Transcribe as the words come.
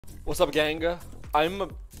What's up, gang? I'm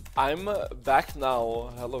back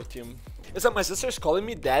now. Hello, team. Is that my sister's calling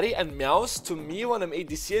me daddy and meows to me when I'm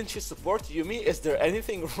ADC and she supports Yumi? Is there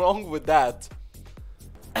anything wrong with that?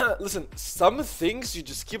 Listen, some things you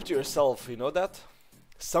just keep to yourself, you know that?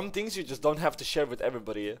 Some things you just don't have to share with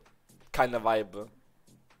everybody. Kind of vibe.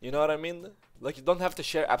 You know what I mean? Like, you don't have to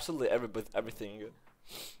share absolutely everything.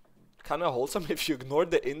 Kind of wholesome if you ignore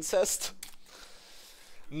the incest.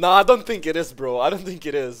 Nah, I don't think it is, bro. I don't think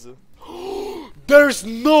it is. There's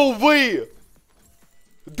no way!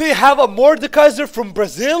 They have a Mordekaiser from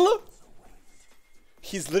Brazil?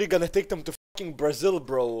 He's literally gonna take them to fucking Brazil,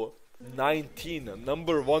 bro. 19,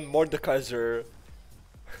 #1 Mordekaiser.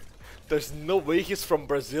 There's no way he's from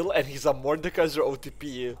Brazil and he's a Mordekaiser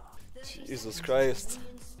OTP. Jesus Christ.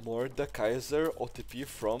 Mordekaiser OTP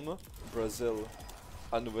from Brazil.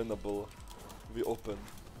 Unwinnable. We open.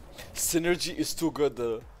 Synergy is too good.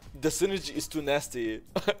 The synergy is too nasty.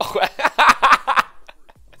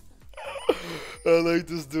 I like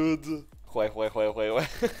this dude.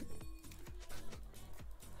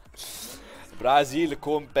 Brasil,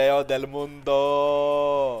 campeão del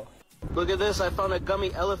mundo. Look at this, I found a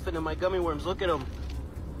gummy elephant in my gummy worms. Look at him.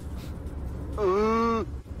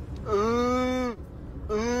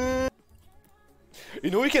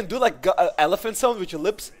 You know, you can do like elephant sound with your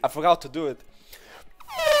lips. I forgot to do it.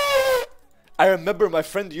 I remember my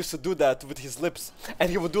friend used to do that with his lips,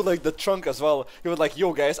 and he would do like the trunk as well. He would like,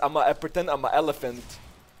 yo guys, I pretend I'm an elephant.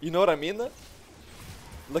 You know what I mean?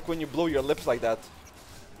 Like when you blow your lips like that.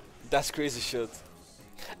 That's crazy shit.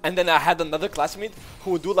 And then I had another classmate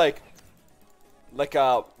who would do like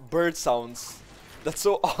bird sounds. That's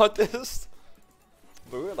so autist.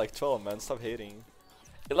 But we were like 12, man. Stop hating.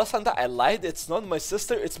 Elosanta, I lied. It's not my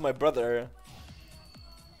sister. It's my brother.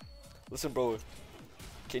 Listen, bro.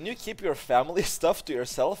 Can you keep your family stuff to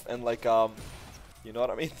yourself and like you know what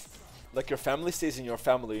I mean? Like your family stays in your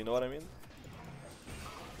family. You know what I mean?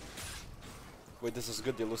 Wait, this is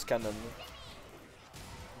good. They lose cannon.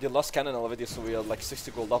 They lost cannon already, so we are like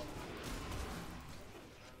 60 gold up.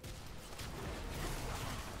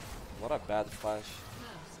 What a bad flash.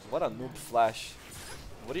 What a noob flash.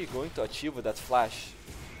 What are you going to achieve with that flash?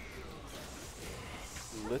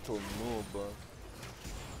 Little noob.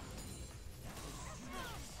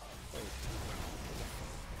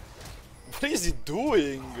 What is he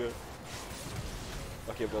doing?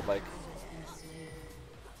 Okay, but like...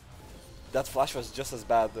 that flash was just as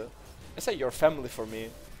bad. I say you're family for me.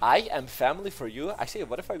 I am family for you? I say,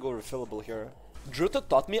 what if I go refillable here? Druto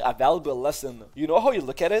taught me a valuable lesson. You know how you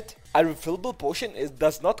look at it? A refillable potion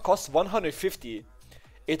does not cost 150.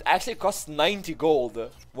 It actually costs 90 gold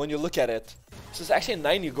when you look at it. So it's actually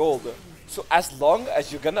 90 gold. So as long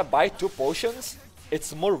as you're gonna buy 2 potions,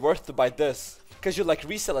 it's more worth to buy this. Because you like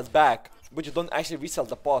resell it back, but you don't actually resell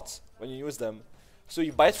the pots when you use them. So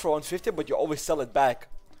you buy it for 150, but you always sell it back.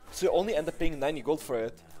 So you only end up paying 90 gold for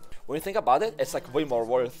it. When you think about it, it's like way more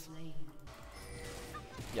worth.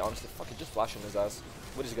 Yeah, honestly, fucking just flash on his ass.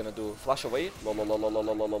 What is he gonna do? Flash away? Lol, lol, lol, lol,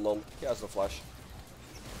 lol, lol, lol, lol. He has no flash.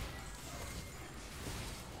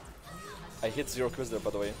 I hit 0 Qs there,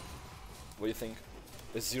 by the way. What do you think?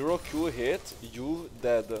 A 0 Q hit, you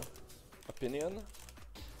dead. Opinion?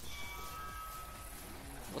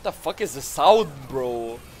 What the fuck is the sound,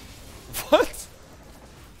 bro? What?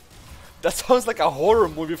 That sounds like a horror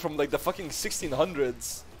movie from like the fucking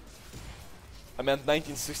 1600s. I meant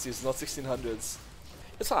 1960s, not 1600s.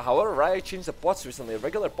 It's not, however, Riot changed the pots recently.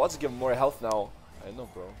 Regular pots give more health now. I know,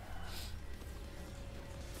 bro.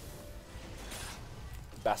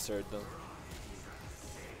 Bastard.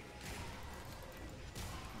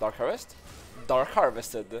 Dark Harvest? Dark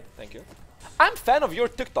Harvested. Thank you. I'm fan of your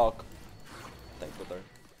TikTok. Thank you, brother.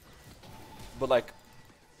 But like...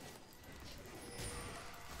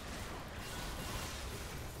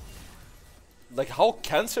 like, how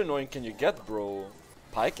cancer annoying can you get, bro?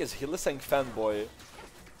 Pyke is Hylissang fanboy.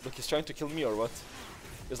 Look, he's trying to kill me or what?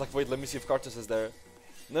 He's like, wait, let me see if Kartus is there.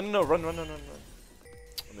 No, no, no, run, run, run, run, run.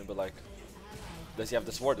 I mean, but like... does he have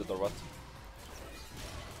this warded or what?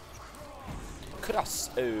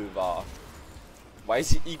 Crossover. Why is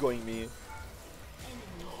he egoing me?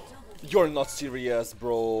 You're not serious,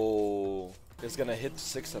 bro. He's gonna hit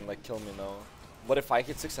 6 and like kill me now. What if I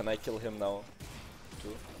hit 6 and I kill him now?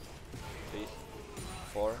 2, 3,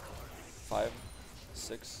 4, 5,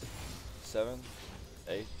 6, 7,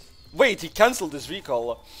 8. Wait, he cancelled his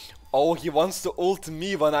recall. Oh, he wants to ult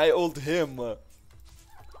me when I ult him.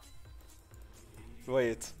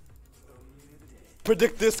 Wait.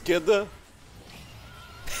 Predict this, kid.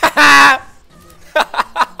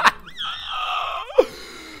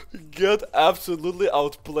 Get absolutely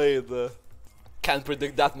outplayed. Can't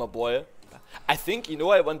predict that, my boy. I think, you know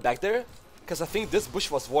why I went back there? Because I think this bush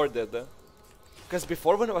was warded. Because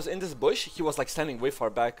before when I was in this bush, he was like standing way far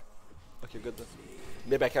back. Okay, good.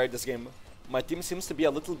 Maybe I carried this game. My team seems to be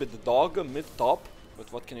a little bit dog mid-top.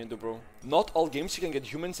 But what can you do, bro? Not all games you can get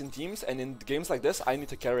humans in teams, and in games like this, I need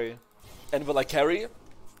to carry. And will I carry?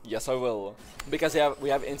 Yes, I will. Because we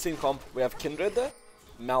have insane comp. We have Kindred,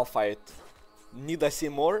 Malphite. Need I see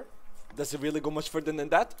more? Does it really go much further than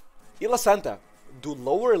that? Elosanta. Do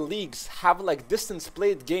lower leagues have like distance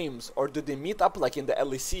played games, or do they meet up like in the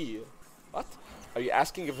LEC? What? Are you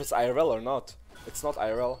asking if it's IRL or not? It's not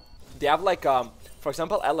IRL. They have like, for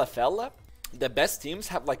example, LFL. The best teams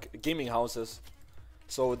have like gaming houses.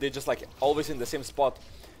 So they're just like always in the same spot.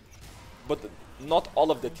 But not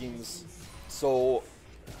all of the teams. So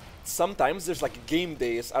sometimes there's like game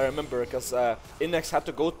days, I remember, because Inex had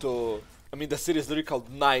to go to, I mean the city is literally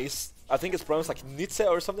called Nice. I think it's pronounced like Nice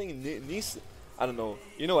or something, Nice? I don't know,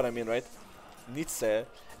 you know what I mean, right? Nice.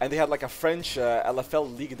 And they had like a French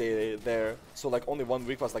LFL league day there, so like only 1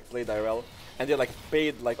 week was like played IRL. And they like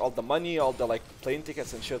paid like all the money, all the like plane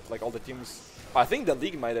tickets and shit, like all the teams. I think the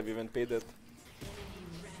league might have even paid it.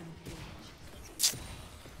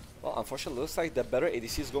 Well, unfortunately, it looks like the better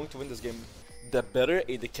ADC is going to win this game. The better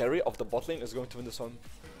AD carry of the bot lane is going to win this one.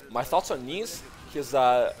 My thoughts on Nice, he's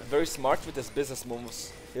very smart with his business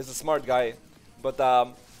moves. He's a smart guy.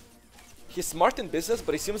 But he's smart in business,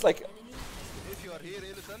 but he seems like... If you are here,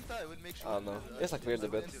 Elosanta, I will make sure. I don't know. It's like weird a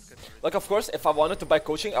bit. Like, of course, if I wanted to buy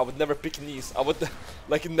coaching, I would never pick Nice. I would,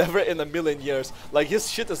 like, never in a million years. Like, his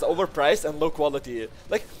shit is overpriced and low quality.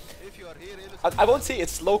 Like, If you are here, I won't say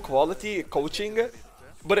it's low quality coaching,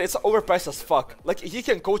 but it's overpriced as fuck. Like, he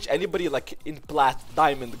can coach anybody like in plat,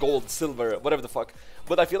 diamond, gold, silver, whatever the fuck.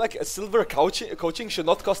 But I feel like a silver coaching should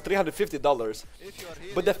not cost $350.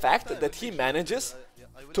 But the fact that he manages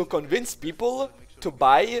to convince people to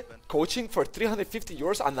buy coaching for 350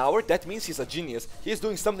 euros an hour, that means he's a genius. He's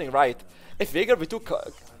doing something right. If Veigar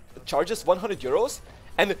V2 charges 100 euros,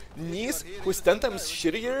 and Nice, who's 10 times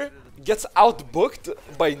shittier, gets outbooked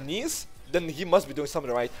by Nice, then he must be doing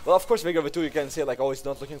something right. Well, of course, Veigar V2, you can say like, oh, he's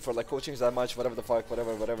not looking for like coachings that much, whatever the fuck,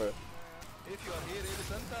 whatever. if you are here,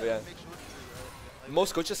 Elosanta, But yeah. I will make sure.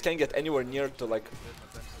 Most coaches can't get anywhere near to like...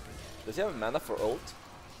 Does he have mana for ult?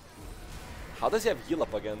 How does he have heal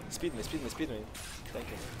up again? Speed me. Thank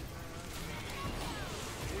you.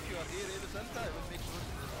 If you are here, Elosanta, I will make sure.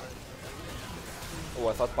 Oh,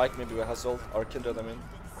 I thought Pike maybe has ult, or Kindred, I mean.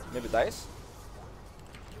 Maybe dies?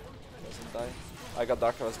 Doesn't die. I got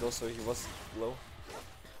Dark as though, so he was low.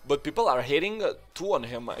 But people are hating too on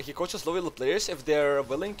him. He coaches low elo players. If they're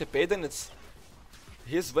willing to pay, then it's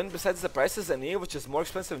his win besides the prices and E, which is more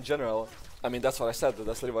expensive in general. I mean, that's what I said.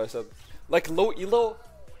 That's literally what I said. Like low elo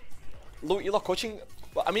coaching.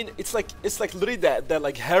 Well, I mean, it's like literally the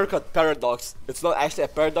like haircut paradox. It's not actually a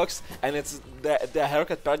paradox, and it's the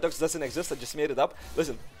haircut paradox doesn't exist. I just made it up.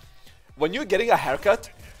 Listen, when you're getting a haircut,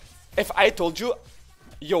 if I told you,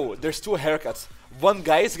 yo, there's two haircuts. One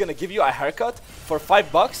guy is gonna give you a haircut for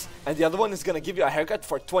 $5, and the other one is gonna give you a haircut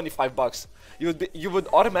for $25. You would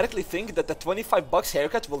automatically think that the $25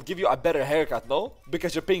 haircut will give you a better haircut, no?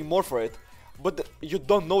 Because you're paying more for it. But you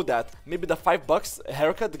don't know that. Maybe the $5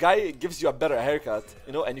 haircut guy gives you a better haircut,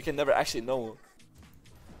 you know, and you can never actually know.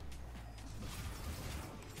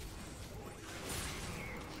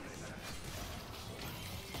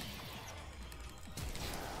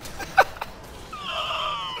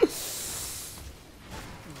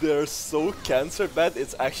 They're so cancer bad,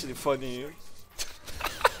 it's actually funny.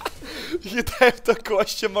 You typed a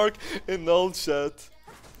question mark in all chat.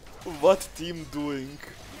 What team doing?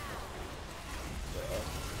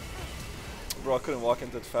 Bro, I couldn't walk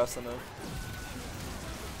into it fast enough.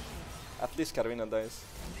 At least Carvina dies.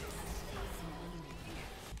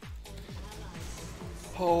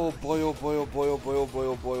 Oh boy, oh boy, oh boy, oh boy, oh boy,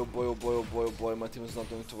 oh boy, oh boy, oh boy, oh boy, oh boy, my team is not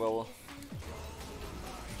doing too well.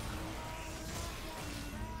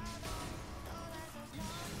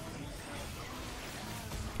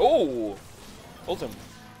 Oh! Ult him.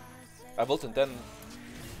 I have ult in 10.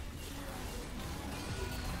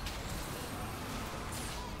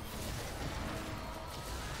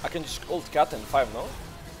 I can just ult cat in 5, no?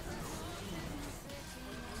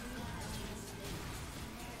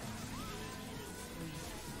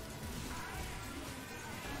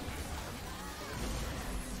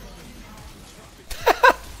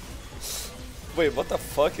 Wait, what the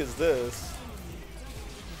fuck is this?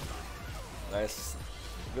 Nice.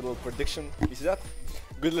 Good little prediction. You see that?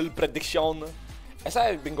 Good little prediction. As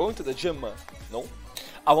I've been going to the gym. No?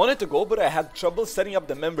 I wanted to go, but I had trouble setting up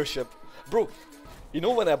the membership. Bro, you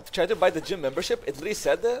know when I tried to buy the gym membership, it literally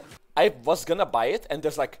said I was gonna buy it, and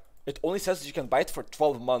there's like, it only says you can buy it for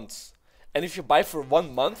 12 months. And if you buy for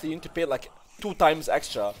 1 month, you need to pay like 2 times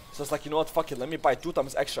extra. So it's like, you know what, fuck it, let me buy 2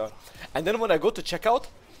 times extra. And then when I go to checkout,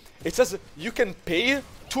 it says you can pay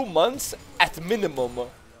 2 months at minimum.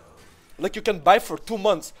 Like you can buy for 2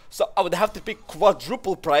 months. So I would have to pay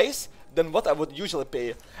quadruple price than what I would usually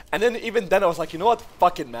pay. And then even then I was like, you know what,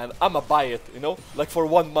 fuck it, man, I'ma buy it, you know, like for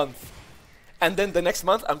 1 month. And then the next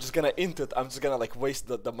month I'm just gonna int it, I'm just gonna like waste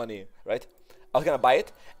the money, right? I was gonna buy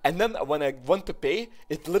it, and then when I want to pay,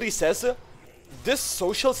 it literally says, this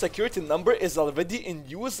social security number is already in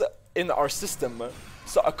use in our system.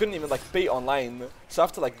 So I couldn't even like pay online. So I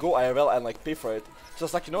have to like go IRL and like pay for it. So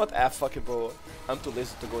it's like, you know what, fuck it, bro. I'm too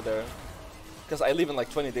lazy to go there. Because I leave in like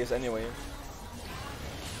 20 days anyway.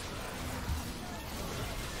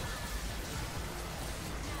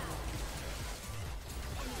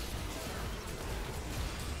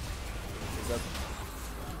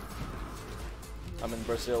 I'm in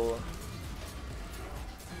Brazil.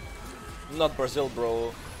 Not Brazil,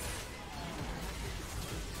 bro.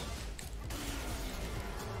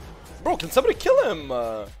 Bro, can somebody kill him?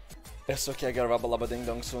 It's okay, I gotta rub a laba ding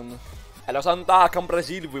dong soon. Elosanta, come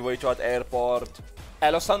Brazil, we wait you at airport.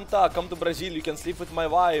 Elosanta, come to Brazil, you can sleep with my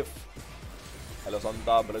wife.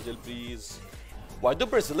 Elosanta, Brazil, please. Why do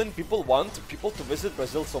Brazilian people want people to visit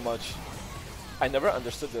Brazil so much? I never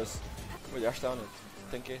understood this. Wait, you're down it.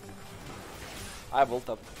 Thank you. I have ult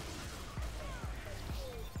up.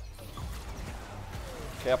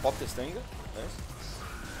 Okay, I popped this thing. Nice.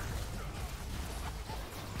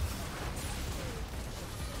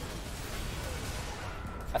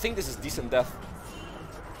 I think this is decent death.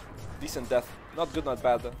 Decent death. Not good, not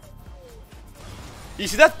bad. You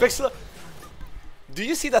see that pixel? Do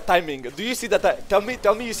you see the timing? Do you see that? Tell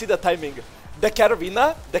me you see the timing. The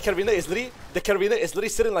Carabina is literally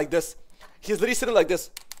sitting like this. He's literally sitting like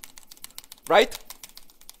this. Right?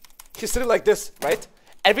 He's sitting like this, right?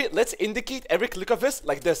 Let's indicate every click of his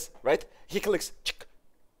like this, right? He clicks, chick,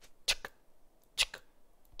 chick, chick,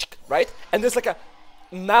 chick, right? And there's like a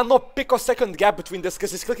nano picosecond gap between this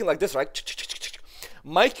because he's clicking like this, right?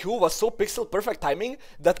 My Q was so pixel perfect timing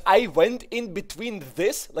that I went in between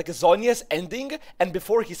this, like Zhonya's ending, and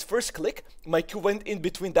before his first click, my Q went in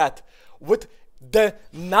between that with the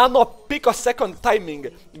nano picosecond timing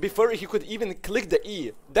before he could even click the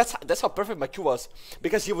E. That's how perfect my Q was,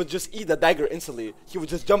 because he would just E the dagger instantly. He would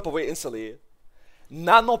just jump away instantly.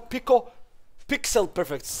 Nano pixel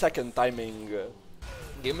perfect second timing.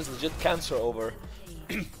 Game is legit cancer over.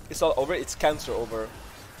 It's all over. It's cancer over.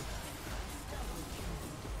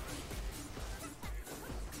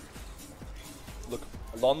 Look,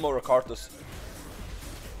 Lawnmower Cartus.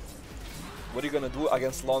 What are you gonna do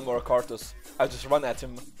against Lawnmower Cartus? I just run at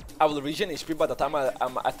him. I will regen HP by the time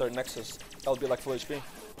I'm at their Nexus. I'll be like full HP.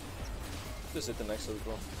 Just hit the Nexus,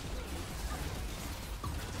 bro.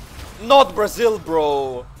 Not Brazil,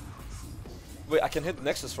 bro! Wait, I can hit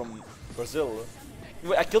Nexus from Brazil.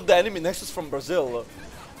 Wait, I killed the enemy Nexus from Brazil.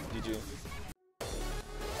 GG.